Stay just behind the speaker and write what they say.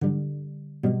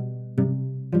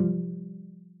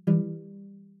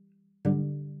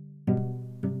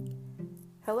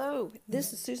Hello,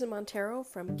 this is Susan Montero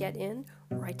from Get In,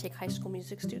 where I take high school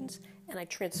music students and I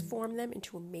transform them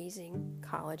into amazing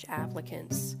college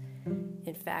applicants.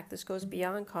 In fact, this goes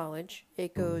beyond college.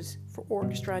 It goes for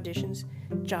orchestra auditions,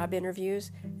 job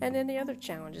interviews, and any other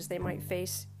challenges they might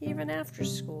face even after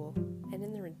school and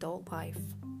in their adult life.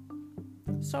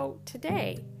 So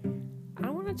today, I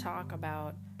want to talk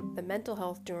about the mental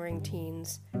health during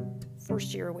teens'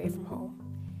 first year away from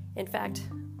home. In fact,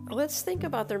 let's think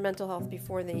about their mental health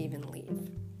before they even leave.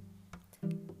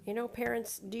 You know,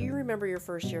 parents, do you remember your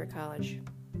first year at college?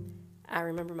 I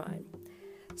remember mine.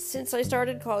 Since I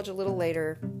started college a little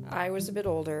later, I was a bit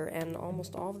older, and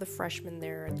almost all of the freshmen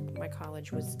there at my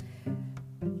college was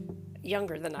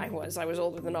younger than I was. I was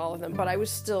older than all of them, but I was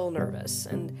still nervous.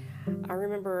 And I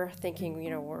remember thinking,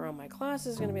 where all my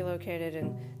classes going to be located,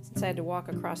 and since I had to walk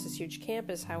across this huge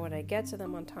campus, how would I get to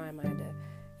them on time? I had to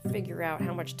figure out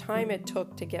how much time it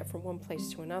took to get from one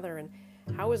place to another, and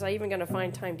how was I even going to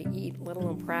find time to eat, let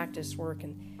alone practice, work,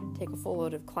 and take a full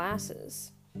load of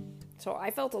classes. So I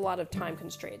felt a lot of time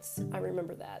constraints. I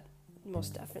remember that,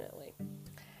 most definitely.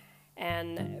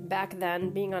 And back then,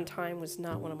 being on time was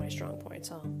not one of my strong points.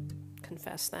 I'll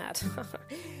confess that.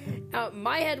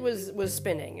 My head was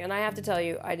spinning, and I have to tell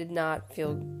you, I did not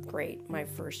feel great my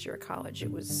first year of college.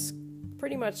 It was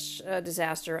pretty much a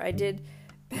disaster. I did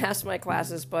pass my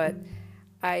classes, but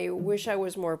I wish I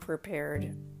was more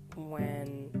prepared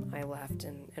when I left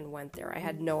and went there. I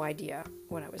had no idea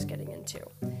what I was getting into.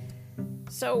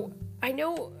 So I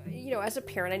know, as a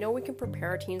parent, I know we can prepare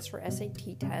our teens for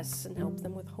SAT tests and help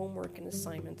them with homework and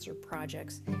assignments or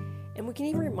projects. And we can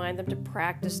even remind them to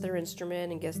practice their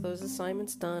instrument and get those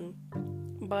assignments done.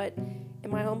 But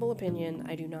in my humble opinion,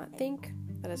 I do not think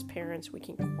that as parents we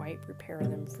can quite prepare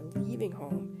them for leaving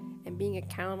home and being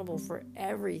accountable for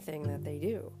everything that they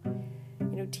do.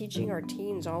 Teaching our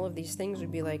teens all of these things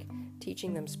would be like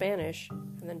teaching them Spanish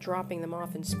and then dropping them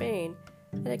off in Spain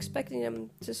and expecting them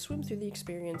to swim through the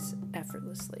experience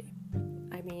effortlessly.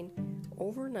 I mean,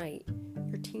 overnight,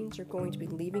 your teens are going to be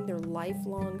leaving their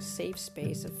lifelong safe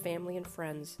space of family and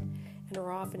friends and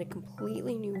are off in a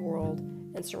completely new world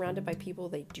and surrounded by people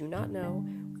they do not know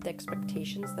with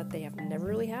expectations that they have never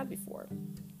really had before.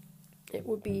 It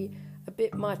would be a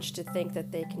bit much to think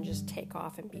that they can just take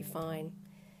off and be fine,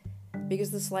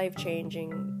 because this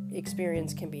life-changing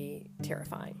experience can be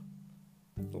terrifying.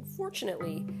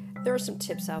 Fortunately, there are some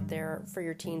tips out there for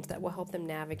your teens that will help them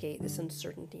navigate this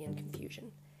uncertainty and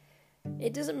confusion.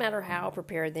 It doesn't matter how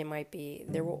prepared they might be,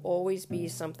 there will always be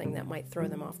something that might throw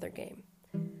them off their game.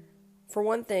 For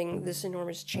one thing, this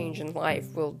enormous change in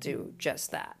life will do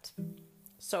just that.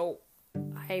 So,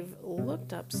 I've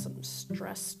looked up some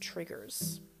stress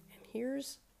triggers, and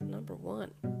here's number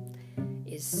one,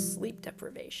 is sleep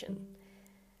deprivation.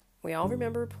 We all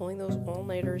remember pulling those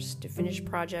all-nighters to finish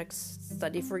projects,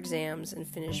 study for exams, and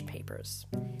finish papers.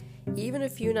 Even a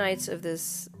few nights of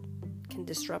this can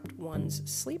disrupt one's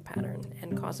sleep pattern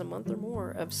and cause a month or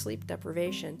more of sleep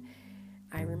deprivation.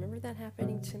 I remember that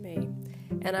happening to me.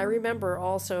 And I remember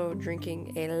also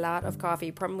drinking a lot of coffee,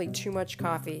 probably too much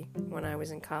coffee when I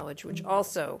was in college, which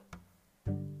also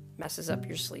messes up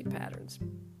your sleep patterns.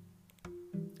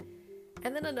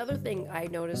 And then another thing I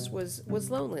noticed was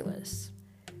loneliness.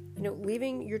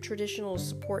 Leaving your traditional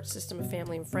support system of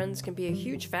family and friends can be a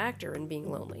huge factor in being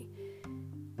lonely.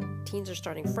 Teens are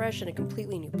starting fresh in a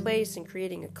completely new place and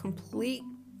creating a complete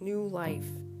new life.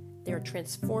 They are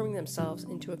transforming themselves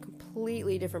into a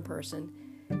completely different person,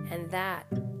 and that,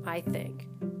 I think,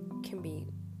 can be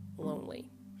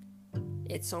lonely.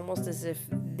 It's almost as if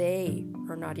they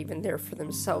are not even there for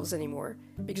themselves anymore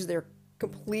because they're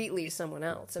completely someone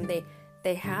else, and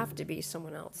they have to be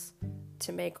someone else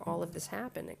to make all of this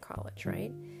happen in college,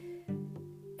 right?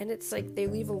 And it's like they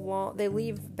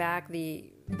leave back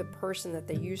the person that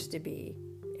they used to be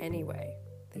anyway.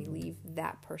 They leave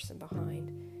that person behind,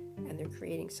 and they're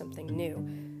creating something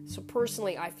new. So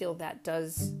personally, I feel that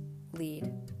does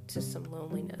lead to some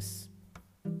loneliness.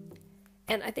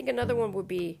 And I think another one would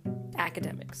be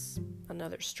academics,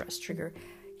 another stress trigger.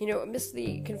 Amidst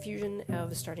the confusion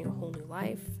of starting a whole new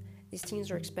life, these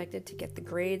teens are expected to get the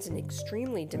grades in an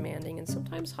extremely demanding and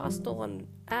sometimes hostile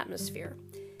atmosphere.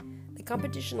 The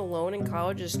competition alone in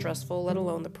college is stressful, let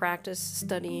alone the practice,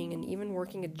 studying, and even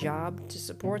working a job to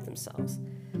support themselves.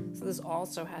 So this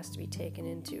also has to be taken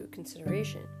into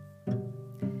consideration.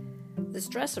 The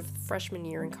stress of freshman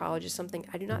year in college is something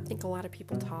I do not think a lot of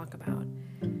people talk about.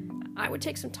 I would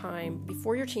take some time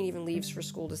before your teen even leaves for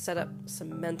school to set up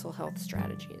some mental health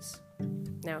strategies.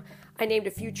 Now, I named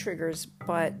a few triggers,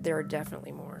 but there are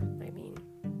definitely more. I mean,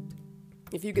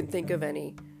 if you can think of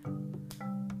any,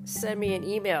 send me an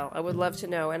email. I would love to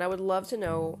know. And I would love to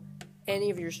know any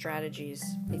of your strategies.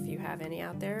 If you have any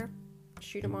out there,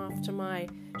 shoot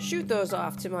those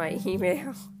off to my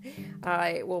email.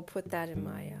 I will put that in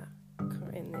my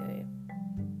in the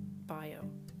bio.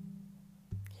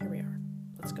 Here we are.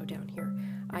 Let's go down here.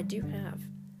 I do have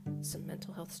some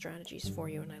mental health strategies for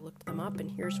you, and I looked them up, and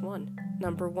here's one.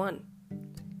 Number 1,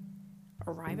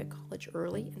 arrive at college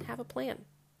early and have a plan.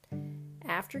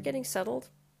 After getting settled,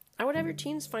 I would have your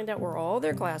teens find out where all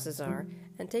their classes are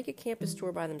and take a campus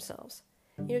tour by themselves.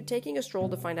 Taking a stroll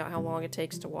to find out how long it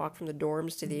takes to walk from the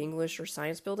dorms to the English or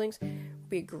science buildings would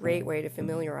be a great way to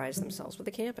familiarize themselves with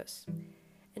the campus.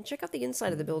 And check out the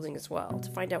inside of the building as well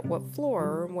to find out what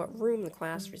floor or in what room the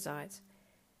class resides.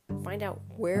 Find out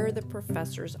where the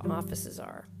professors' offices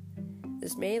are.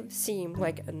 This may seem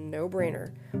like a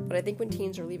no-brainer, but I think when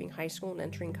teens are leaving high school and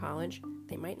entering college,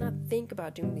 they might not think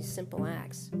about doing these simple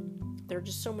acts. There are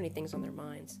just so many things on their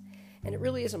minds. And it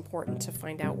really is important to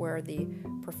find out where the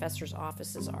professors'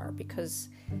 offices are, because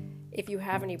if you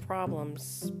have any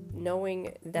problems,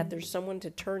 knowing that there's someone to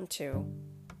turn to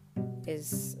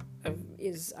is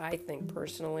I think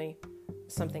personally,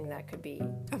 something that could be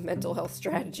a mental health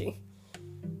strategy.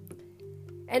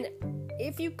 And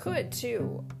if you could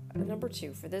too, number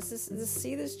 2 for this is to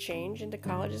see this change into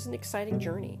college is an exciting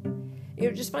journey.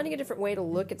 Just finding a different way to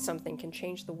look at something can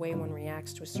change the way one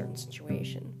reacts to a certain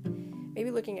situation. Maybe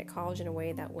looking at college in a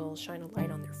way that will shine a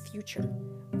light on their future,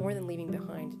 more than leaving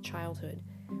behind childhood,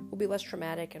 will be less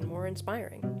traumatic and more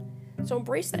inspiring. So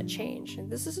embrace that change,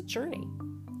 and this is a journey.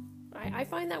 I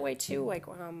find that way too, like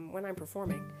when I'm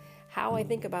performing. How I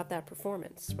think about that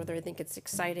performance, whether I think it's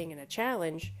exciting and a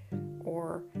challenge,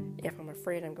 or if I'm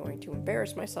afraid I'm going to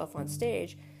embarrass myself on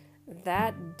stage,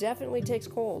 that definitely takes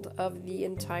hold of the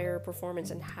entire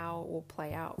performance and how it will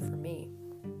play out for me.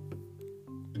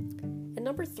 And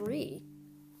number 3,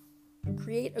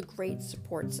 create a great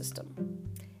support system.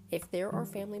 If there are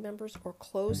family members or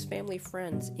close family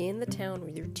friends in the town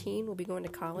where your teen will be going to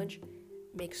college,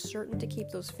 make certain to keep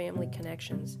those family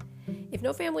connections. If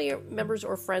no family members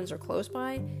or friends are close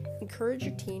by, encourage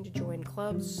your teen to join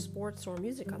clubs, sports, or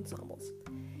music ensembles.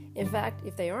 In fact,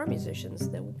 if they are musicians,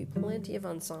 there will be plenty of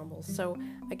ensembles, so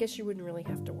I guess you wouldn't really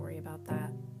have to worry about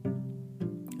that.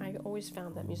 I always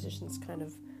found that musicians kind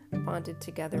of bonded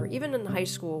together, even in high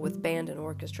school with band and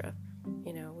orchestra.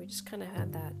 We just kind of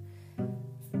had that,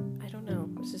 I don't know,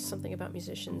 there's just something about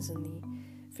musicians and the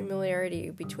familiarity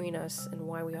between us and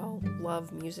why we all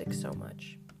love music so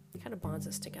much. It kind of bonds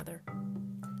us together.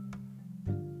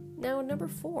 Now, number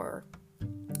 4,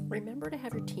 remember to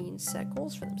have your teens set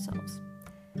goals for themselves.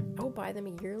 I will buy them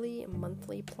a yearly and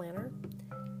monthly planner.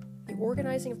 The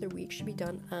organizing of their week should be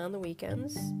done on the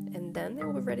weekends, and then they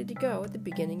will be ready to go at the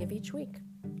beginning of each week.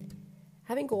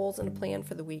 Having goals and a plan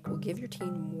for the week will give your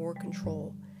teen more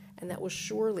control, and that will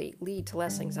surely lead to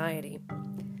less anxiety.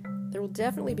 There will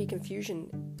definitely be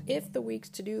confusion if the week's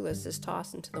to-do list is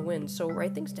tossed into the wind, so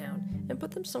write things down and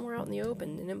put them somewhere out in the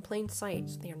open and in plain sight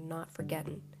so they are not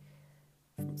forgotten.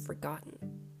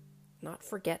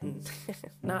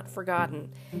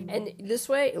 And this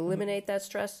way, eliminate that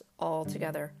stress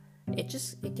altogether.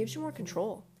 It gives you more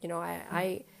control.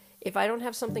 If I don't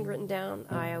have something written down,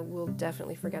 I will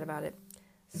definitely forget about it,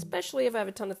 especially if I have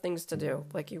a ton of things to do,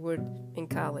 like you would in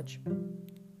college.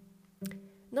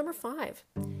 Number 5,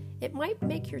 it might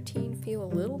make your teen feel a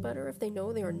little better if they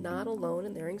know they are not alone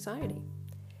in their anxiety.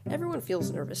 Everyone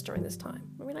feels nervous during this time.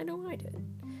 I know I did.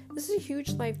 This is a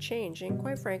huge life change, and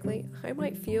quite frankly, I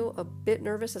might feel a bit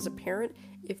nervous as a parent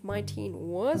if my teen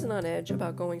wasn't on edge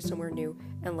about going somewhere new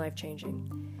and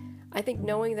life-changing. I think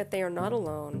knowing that they are not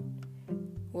alone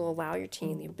will allow your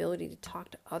teen the ability to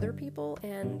talk to other people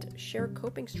and share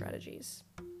coping strategies.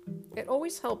 It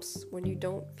always helps when you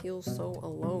don't feel so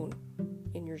alone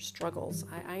in your struggles.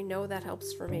 I know that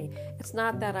helps for me. It's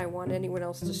not that I want anyone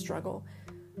else to struggle,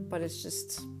 but it's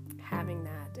just having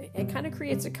that. It kind of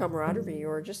creates a camaraderie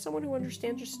or just someone who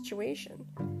understands your situation.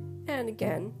 And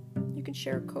again, you can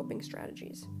share coping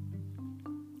strategies.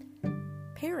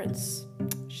 Parents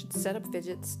should set up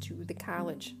visits to the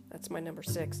college. That's my number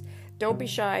 6. Don't be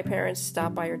shy, parents.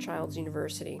 Stop by your child's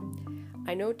university.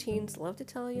 I know teens love to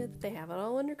tell you that they have it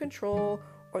all under control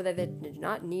or that they do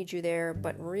not need you there,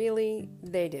 but really,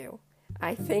 they do.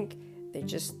 I think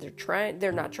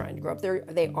they're not trying to grow up.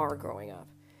 They are growing up.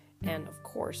 And of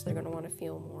course, they're going to want to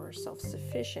feel more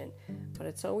self-sufficient, but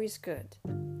it's always good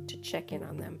to check in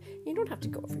on them. You don't have to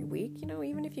go every week,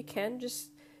 even if you can,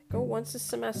 just go once a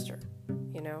semester,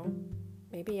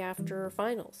 maybe after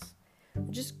finals.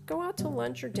 Just go out to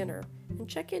lunch or dinner and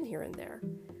check in here and there.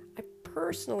 I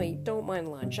personally don't mind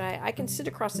lunch. I can sit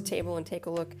across the table and take a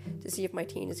look to see if my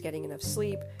teen is getting enough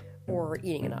sleep or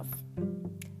eating enough.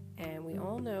 And we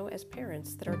all know as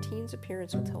parents that our teen's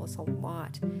appearance will tell us a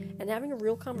lot, and having a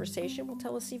real conversation will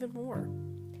tell us even more.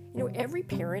 Every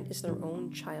parent is their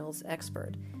own child's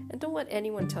expert, and don't let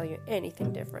anyone tell you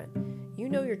anything different. You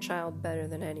know your child better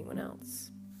than anyone else.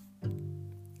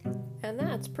 And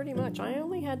that's pretty much. I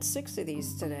only had 6 of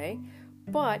these today,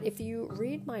 but if you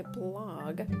read my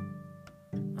blog,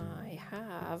 I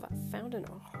have found a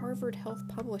Harvard Health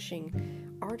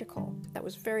Publishing article that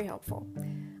was very helpful.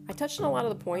 I touched on a lot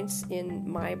of the points in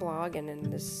my blog and in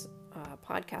this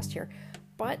podcast here,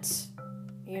 but,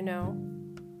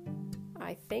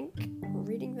 I think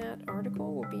reading that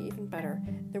article will be even better.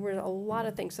 There were a lot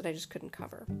of things that I just couldn't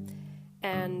cover.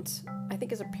 And I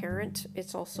think as a parent,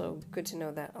 it's also good to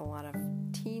know that a lot of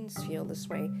teens feel this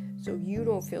way, so you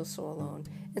don't feel so alone.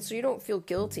 And so you don't feel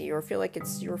guilty or feel like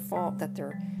it's your fault that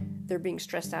they're being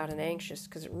stressed out and anxious,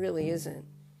 because it really isn't.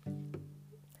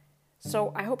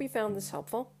 So I hope you found this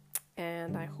helpful,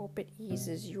 and I hope it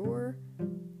eases your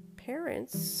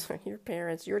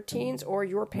teens, or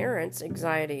your parents'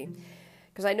 anxiety.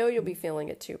 Because I know you'll be feeling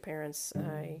it too, parents.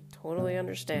 I totally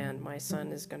understand. My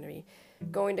son is going to be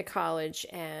going to college,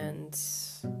 and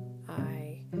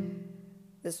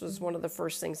this was one of the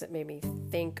first things that made me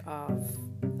think of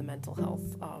the mental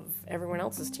health of everyone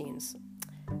else's teens.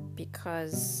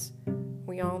 Because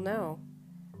we all know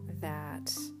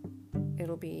that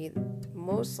it'll be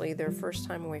mostly their first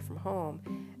time away from home,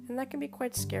 and that can be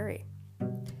quite scary.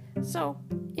 So,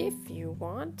 if you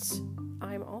want,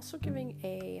 I'm also giving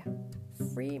a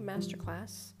free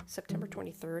masterclass September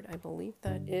 23rd. I believe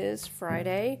that is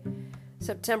Friday,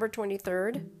 September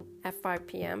 23rd at 5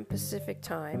 p.m. Pacific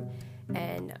time.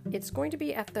 And it's going to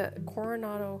be at the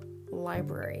Coronado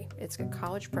Library. It's a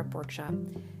college prep workshop.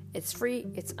 It's free.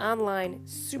 It's online.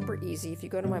 Super easy. If you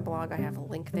go to my blog, I have a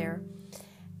link there.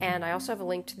 And I also have a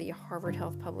link to the Harvard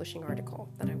Health Publishing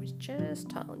article that I was just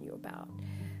telling you about.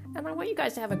 And I want you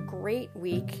guys to have a great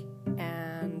week,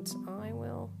 and I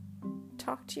will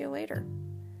talk to you later.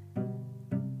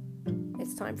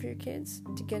 It's time for your kids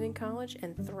to get in college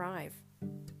and thrive.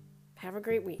 Have a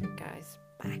great week, guys.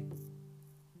 Bye.